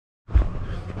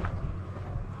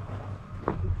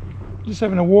Just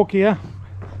having a walk here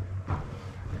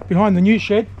behind the new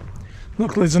shed.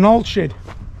 Look, there's an old shed.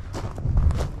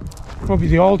 Probably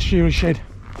the old shearer shed.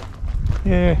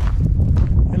 Yeah,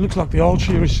 it looks like the old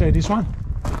shearer shed, this one.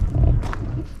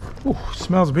 Oh,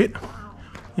 smells a bit.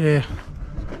 Yeah,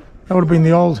 that would have been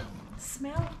the old.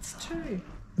 Smells too.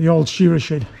 The old shearer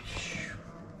shed.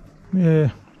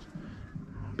 Yeah,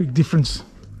 big difference.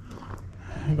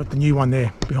 We've got the new one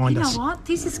there behind us. You know what?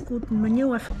 This is good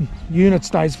manure. Unit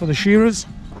stays for the shearers.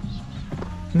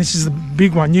 And this is the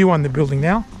big one, new one they're building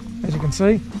now, as you can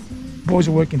see. Boys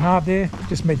are working hard there.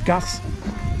 Just met Gus.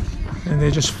 And they're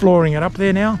just flooring it up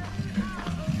there now.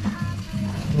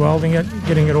 Welding it,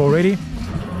 getting it all ready.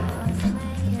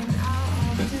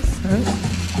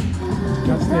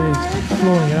 Gus there is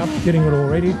flooring it up, getting it all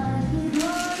ready. You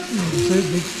can see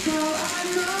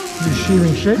big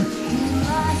shearing shed.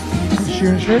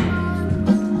 Shearing shed,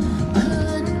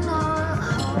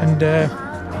 and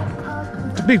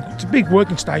it's a big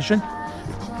working station.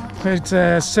 It's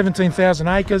 17,000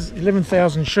 acres,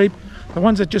 11,000 sheep. The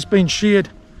ones that just been sheared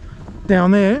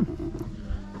down there,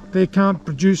 they can't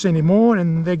produce anymore,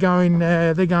 and they're going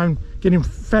getting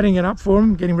fatting it up for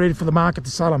them, getting ready for the market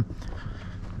to sell them.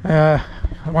 I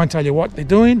won't tell you what they're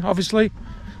doing. Obviously,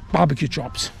 barbecue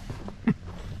chops.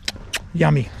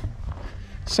 Yummy.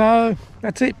 So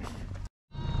that's it.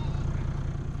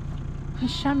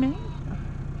 Show me.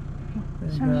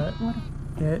 There you go.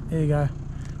 Yeah, there you go.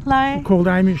 Hello. Called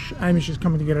Amish. Amish is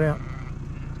coming to get it out.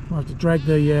 I have to drag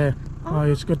the. Oh,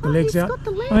 it's got the legs out. Got the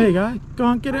legs. Oh, there you go. Go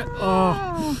on, get it.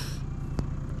 Oh,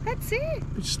 that's it.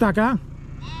 it's stuck, huh?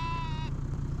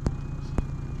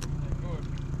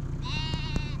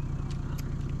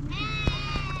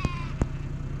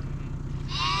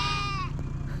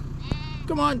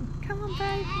 Come on. Come on,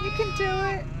 babe. You can do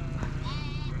it.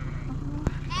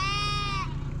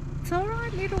 It's all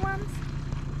right, little ones.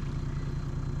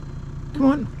 Come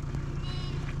on.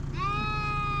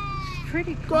 She's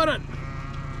pretty cool. Got it.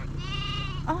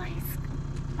 Oh, she's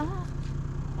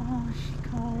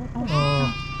cold. Oh,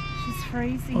 Oh. she's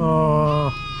freezing.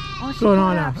 Oh. Oh, she Good got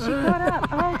on up. her. She got up.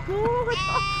 Oh, good.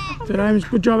 Is that Amish?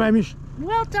 Good job, Amish.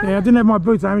 Well done. Yeah, I didn't have my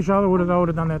boots, Amish. I would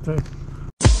have done that too.